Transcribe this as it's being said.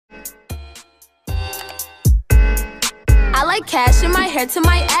like cash in my hair to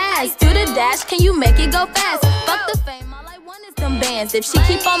my ass. Do the dash, can you make it go fast? Fuck the fame, all I want is them bands. If she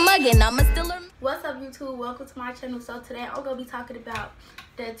keep on mugging, I'ma still her. What's up, YouTube? Welcome to my channel. So today I'm gonna be talking about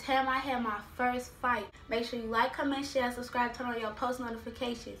the time I had my first fight. Make sure you like, comment, share, subscribe, turn on your post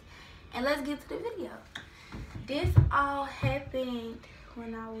notifications, and let's get to the video. This all happened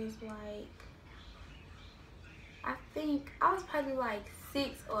when I was like, I think I was probably like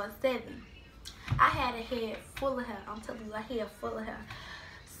 6 or 7. I had a head full of hair. I'm telling you, a head full of hair.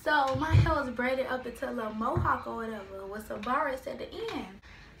 So my hair was braided up into a little mohawk or whatever with some barrettes at the end.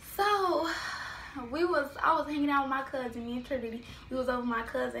 So I was hanging out with my cousin, me and Trinity. We was over my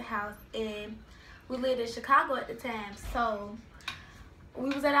cousin's house, and we lived in Chicago at the time. So we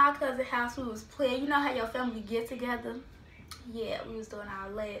was at our cousin's house. We was playing. You know how your family get together? Yeah, we was doing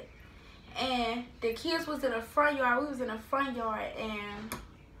all that. And the kids was in the front yard. We was in the front yard, and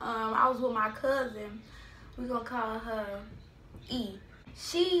I was with my cousin. We gonna call her E.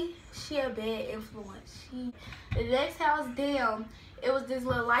 She a bad influence. The next house down, it was this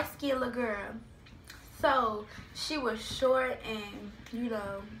little light-skinned little girl. So she was short, and you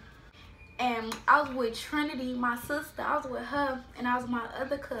know, and I was with Trinity, my sister. I was with her, and I was with my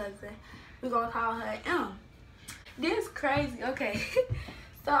other cousin. We gonna call her M. This is crazy. Okay.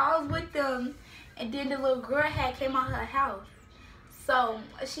 So I was with them, and then the little girl came out her house. So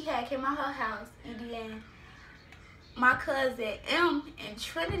she came out her house, and then my cousin M and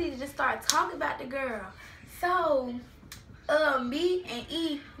Trinity just started talking about the girl. So me and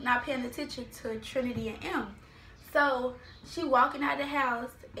E not paying attention to Trinity and M. So she walking out the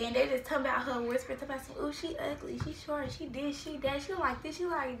house, and they just talking about her, whispering about some, ooh, she ugly, she short, she this, she that, she like this, she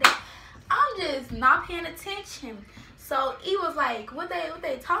like that. I'm just not paying attention. So E was like, what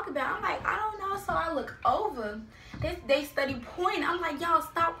they talk about? I'm like, I don't know. So I look over. They study pointing. I'm like, y'all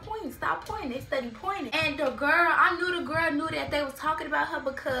stop pointing, stop pointing. They study pointing. And the girl, I knew the girl knew that they was talking about her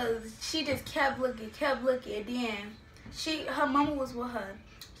because she just kept looking. And then her mama was with her.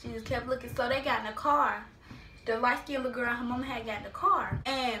 She just kept looking. So they got in the car. The light-skinned little girl and her mama had got in the car,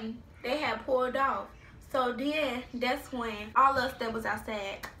 and they had pulled off. So then that's when all of us that was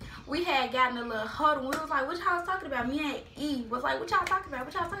outside, we had gotten a little huddle. We was like, what y'all talking about? Me and E was like, what y'all talking about?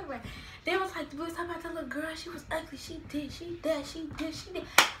 What y'all talking about? They was like, we was talking about that little girl. She was ugly. She did, she did, she did, she did.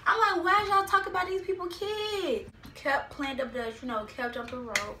 I'm like, why y'all talking about these people kids? Kept playing the Dutch, you know, kept jumping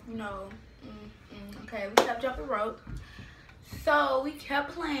rope, you know. Okay, we kept jumping rope. So we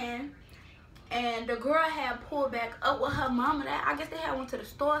kept playing. And the girl had pulled back up with her mama. I guess they had went to the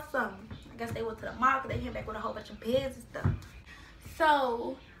store or something. I guess they went to the mall because they came back with a whole bunch of beds and stuff.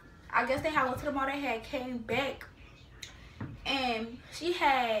 So I guess they had went to the mall. They had came back, and she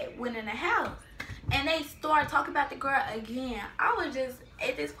had went in the house, and they started talking about the girl again. I was just,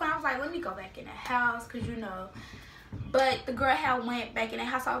 at this point, I was like, let me go back in the house, because you know. But the girl had went back in the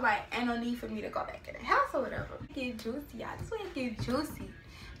house. So I was like, ain't no need for me to go back in the house or whatever. Get juicy, y'all. This way it get juicy.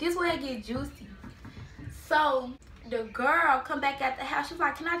 This way it get juicy. So the girl come back at the house. She's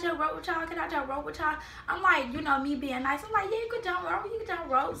like, can I jump rope with y'all? Can I jump rope with y'all? I'm like, you know, me being nice. I'm like, yeah, you can jump rope. You can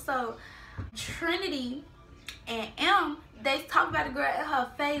jump rope. So Trinity and M, they talk about the girl in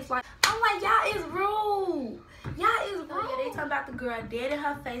her face. Like, I'm like, y'all is rude. Y'all is rude. So, yeah, they talk about the girl dead in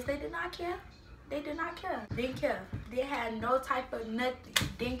her face. They did not care. They did not care. Didn't care. They had no type of nothing.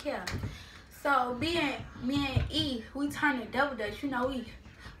 Didn't care. So me and E, we turned it double dutch. You know, we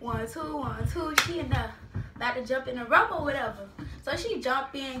 1, 2, 1, 2. She in the about to jump in the rope or whatever. So she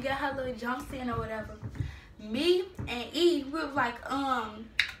jumped in, get her little jumps in or whatever. Me and E, we was like,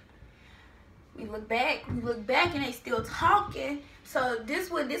 we look back, and they still talking. So this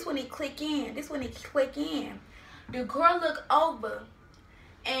one it click in. The girl looked over,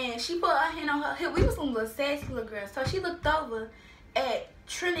 and she put her hand on her hip. We was some little sassy little girls. So she looked over at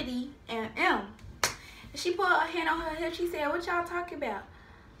Trinity and M. And she put her hand on her hip. She said, what y'all talking about?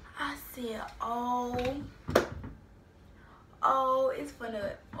 I said, oh, it's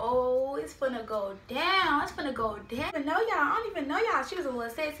finna go down. It's finna go down. I don't even know y'all. She was a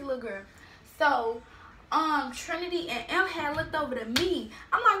little sassy little girl. So, Trinity and M had looked over to me.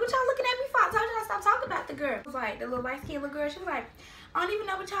 I'm like, what y'all looking at me for? I told y'all to stop talking about the girl. It was like, the little light-skinned little girl, she was like, I don't even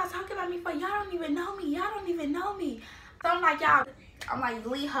know what y'all talking about me for. Y'all don't even know me. Y'all don't even know me. So I'm like, y'all,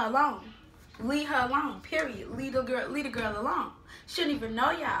 leave her alone. Leave her alone, period. Leave the girl alone. She shouldn't even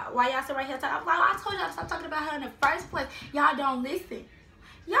know y'all. Why y'all sit right here talking? I'm like, I told y'all to stop talking about her in the first place. Y'all don't listen.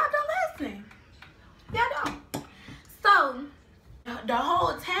 Y'all don't listen. Y'all don't. So the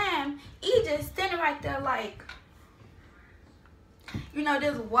whole time, E just standing right there like, you know,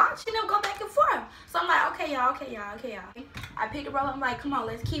 just watching them go back and forth. So I'm like, okay, y'all. I picked the rope. I'm like, come on,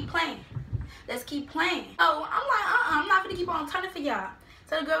 let's keep playing. Let's keep playing. So I'm like, I'm not gonna keep on turning for y'all.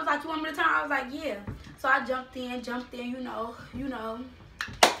 So the girl was like, you want me to turn? I was like, yeah. So I jumped in, you know.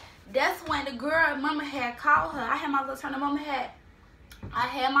 That's when the girl, mama had called her. I had my little turn. I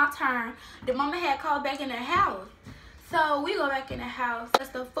had my turn. The mama had called back in the house. So we go back in the house as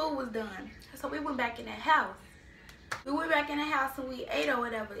the food was done. So we went back in the house. We went back in the house and we ate or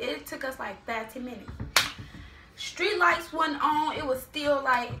whatever. It took us like 5-10 minutes. Street lights wasn't on. It was still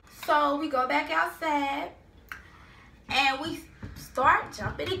light. So we go back outside and we start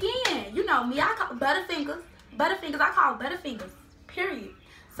jumping again. You know me, I call Butterfingers. I call Butterfingers. Period.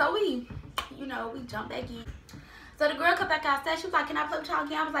 So we jump back in. So the girl come back outside. She was like, can I play with y'all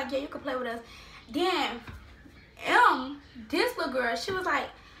again? I was like, yeah, you can play with us. Then this little girl, she was like,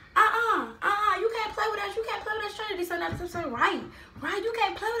 you can't play with us. You can't play with us, Trinity. So that's saying, right, you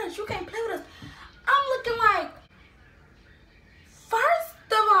can't play with us. You can't play with us. I'm looking like, first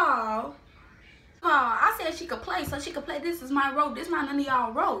of all, I said she could play, so she could play. This is my rope. This is my none of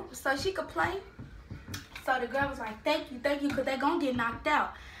y'all rope. So she could play. So the girl was like, thank you, because they're going to get knocked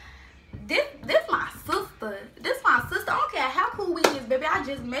out. This my sister. This my sister. I don't care how cool we is, baby. I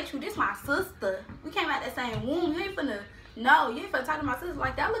just met you. This my sister. We came out the same womb. You ain't finna talk to my sister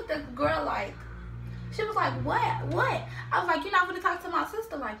like that. I looked at the girl like, she was like, what? I was like, you're not finna talk to my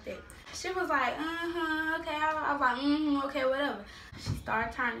sister like that. She was like, okay. I was like, okay, whatever. She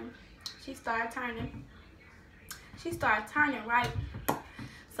started turning, right?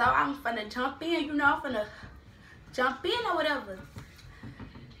 So I'm finna jump in, I'm finna jump in or whatever.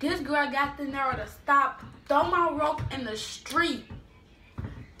 This girl got the nerve to stop, throw my rope in the street.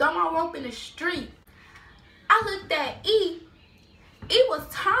 I looked at E. E was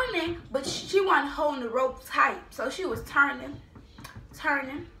turning, but she wasn't holding the rope tight. So she was turning.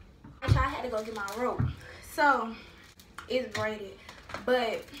 I had to go get my rope. So it's braided.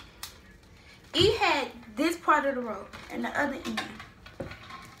 But E had this part of the rope and the other end.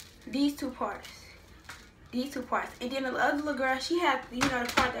 These two parts. And then the other little girl, she had, the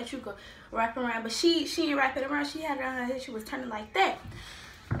part that you could wrap around. But she didn't wrap it around. She had it around her head. She was turning like that.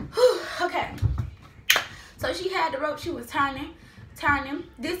 Whew, okay. So she had the rope. She was turning.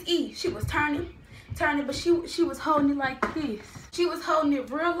 This E, she was turning. But she was holding it like this. She was holding it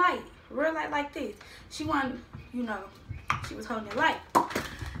real light like this. She wasn't, she was holding it light.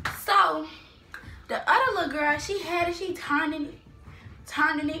 So the other little girl, she had it. She turning it.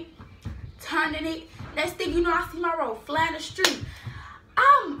 Next thing you know, I see my rope fly in the street.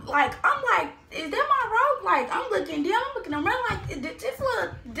 I'm like, is that my rope? Like, I'm looking around like, this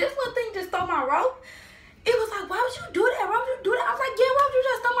little thing just stole my rope. It was like, why would you do that? I was like, yeah, why would you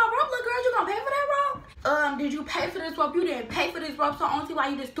just stole my rope, little girl? You gonna pay for that rope? Did you pay for this rope? You didn't pay for this rope, so I don't see why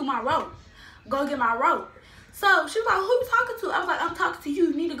you just threw my rope. Go get my rope. So she was like, who you talking to? I was like, I'm talking to you.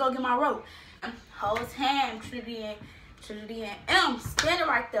 You need to go get my rope. Whole time, Trinity and M standing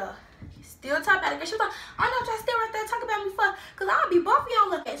right there. Still talking about it. She was like, I know y'all still right there talking about me for, cause I'll be both of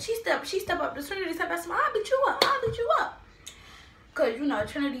y'all up. And she step up to Trinity, step up to me, I'll beat you up. Cause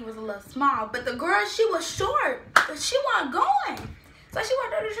Trinity was a little small, but the girl, she was short, but she wasn't going. So she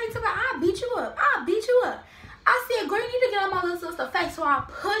went to the street to me, I'll beat you up. I said, girl, you need to get on my little sister's face. So I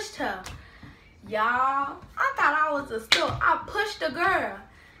pushed her. Y'all, I thought I was a stool. I pushed the girl.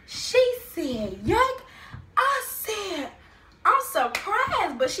 She said, yank. I said, I'm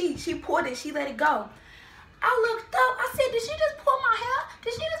surprised, but she pulled it. She let it go. I looked up. I said, did she just pull my hair?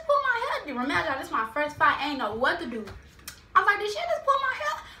 Remember, y'all, this is my first fight. I ain't know what to do. I was like, did she just pull my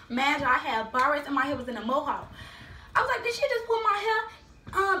hair? Man, I had barrettes and my hair was in a mohawk. I was like, did she just pull my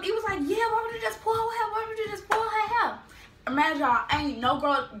hair? He was like, yeah, why would you just pull her hair? Why would you just pull her hair? Imagine y'all, ain't no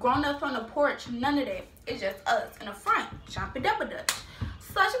grown ups on the porch, none of that. It's just us in the front, jumping double dutch.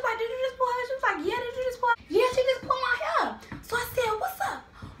 So she was like, did you just pull her? She was like, yeah, did you just pull her? Yeah, she just pulled my hair. So I said,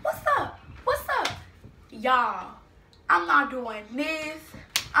 what's up? Y'all, I'm not doing this.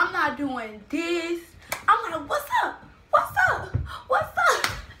 I'm not doing this. I'm like, what's up? I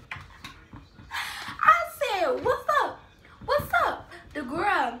said, what's up? The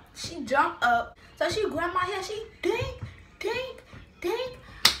girl, she jumped up. So she grabbed my hair. She dink.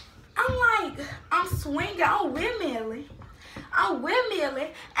 I'm like, I'm swinging. I'm windmilling.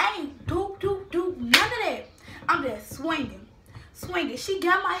 I ain't do none of that. I'm just swinging. She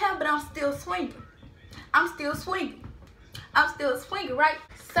got my hair, but I'm still swinging. Right?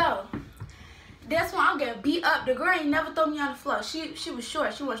 So that's why I'm getting beat up. The girl ain't never throw me on the floor. She was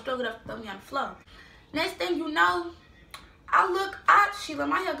short. She wasn't strong enough to throw me on the floor. Next thing you know, she let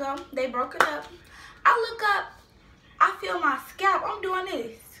my hair go. They broke it up. I look up. I feel my scalp. I'm doing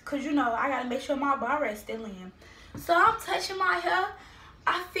this. Because, I got to make sure my bar is still in. So I'm touching my hair.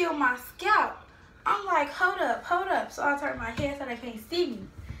 I feel my scalp. I'm like, hold up. So I turn my head so they can't see me.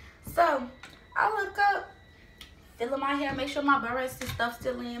 So I look up, feeling my hair, make sure my braids and stuff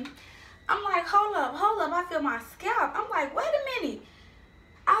still in. I'm like, hold up. I feel my scalp. I'm like, wait a minute.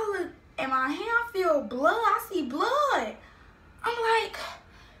 I look at my hair, I feel blood. I see blood. I'm like,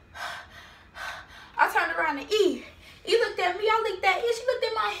 I turned around to E. E looked at me, I looked at E. She looked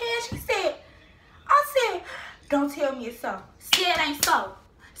at my hair. She said, I said, don't tell me it's so. Say it ain't so.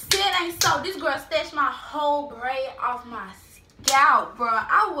 Say it ain't so. This girl snatched my whole braid off my scalp, bro.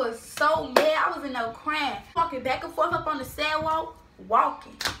 I was so mad. I was in there crying. Walking back and forth up on the sidewalk.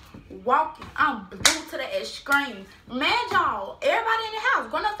 Walking. I'm blue to the extreme. Man, y'all, everybody in the house,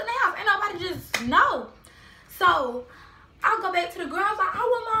 grown ups in the house, ain't nobody just know. So I go back to the girl. I was like,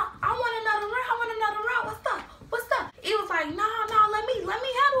 I want another round. What's up? He was like, no, let me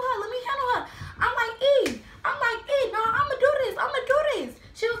handle her. I'm like, E, no, I'ma do this.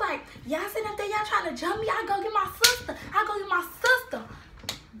 She was like, y'all sitting up there, y'all trying to jump me. I go get my sister.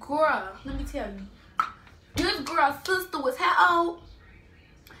 Girl, let me tell you. This girl's sister was how old?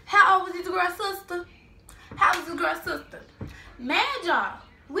 How old was this girl's sister? How was this girl's sister? Man, y'all,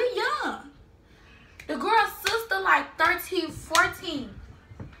 we young. The girl's sister like 13, 14.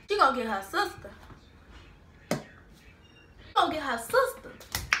 She gonna get her sister. She gonna get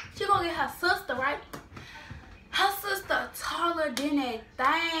her sister, right? Her sister taller than that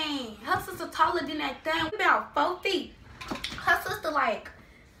thing. About 4 feet. Her sister like,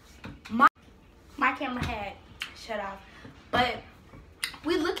 my camera had shut off. But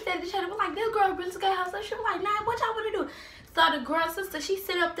we looked at each other, we're like, this girl really got her sister. She was like, nah, what y'all wanna do? So the girl's sister, she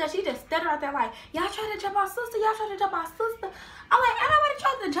sit up there, she just stood out there like, y'all trying to jump our sister. I'm like, ain't nobody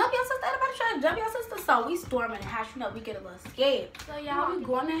trying to jump your sister. So we storm in the house, you know, we get a little scared. So y'all, we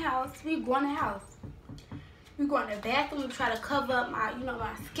go in the house. We go in the bathroom, we try to cover up my,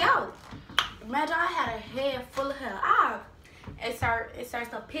 my scalp. Imagine I had a head full of hair. It starts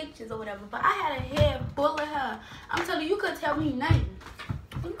some pictures or whatever, but I had a head full of hair. I'm telling you, you couldn't tell me nothing.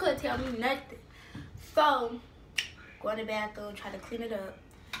 So, go in the bathroom, try to clean it up.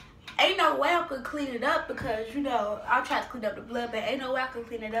 Ain't no way I could clean it up because, I tried to clean up the blood, but ain't no way I could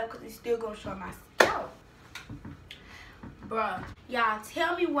clean it up because it's still going to show my scalp. Bruh, y'all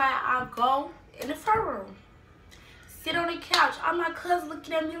tell me why I go in the front room, sit on the couch. All my cousins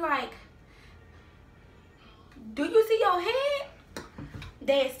looking at me like, do you see your head?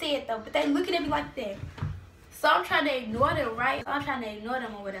 They said though, but they looking at me like that. So I'm trying to ignore them, right? I'm trying to ignore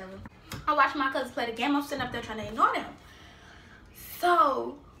them or whatever. I watch my cousins play the game. I'm sitting up there trying to ignore them.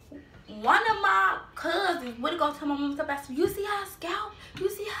 So one of my cousins would go to my mom and say, you see her scalp?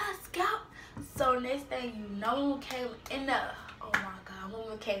 So next thing you know, when we came in there, oh my God, when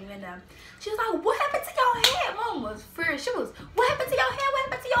we came in there, she was like, what happened to your head? Mom was furious. She was, what happened to your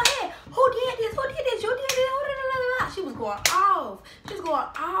head? Who did this? You did it. She was going off.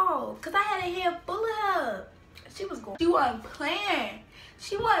 Because I had a head full of her. She wasn't playing.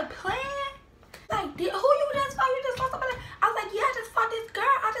 Like, who you just fought? You just fought somebody? I was like, yeah, I just fought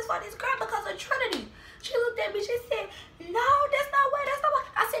this girl because of Trinity. She looked at me, she said, no, that's not why.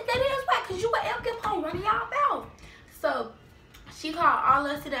 I said, that is why, because you were kept on running y'all mouth. So she called all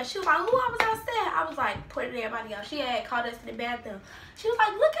us to that. She was like, who I was outside? I was like, pointing at everybody else. She had called us to the bathroom. She was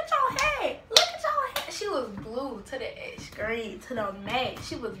like, look at your head. She was blue to the extreme, to the max.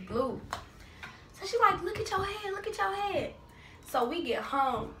 She was blue. So she like, look at your head. So we get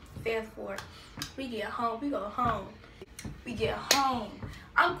home. Fast forward. We get home. We go home.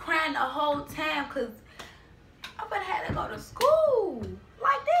 I'm crying the whole time because I better had to go to school.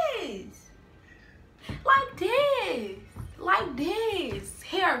 Like this.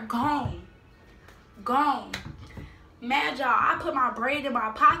 Hair gone. Man, y'all, I put my braid in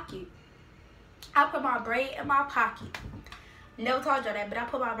my pocket. Never told y'all that, but I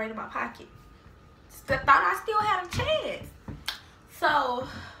put my braid in my pocket. Thought I still had a chance. So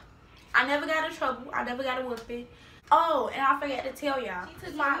I never got in trouble. I never got a whooping. Oh, and I forgot to tell y'all. She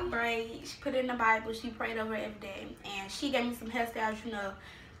took my braid, she put it in the Bible, she prayed over it every day. And she gave me some hairstyles,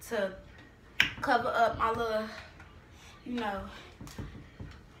 to cover up my little, little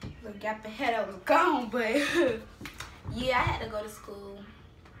gap of hair that was gone. But yeah, I had to go to school.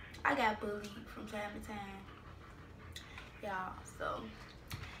 I got bullied from time to time. Y'all, so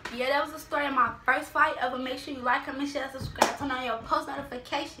yeah, that was the story of my first fight ever. Make sure you like, comment, share, subscribe, turn on your post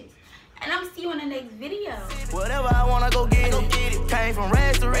notifications. And I'm see you in the next video. Whatever I wanna go get it. Came from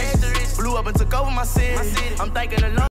rags to riches. Blew up and took over my city. I'm thinking enough.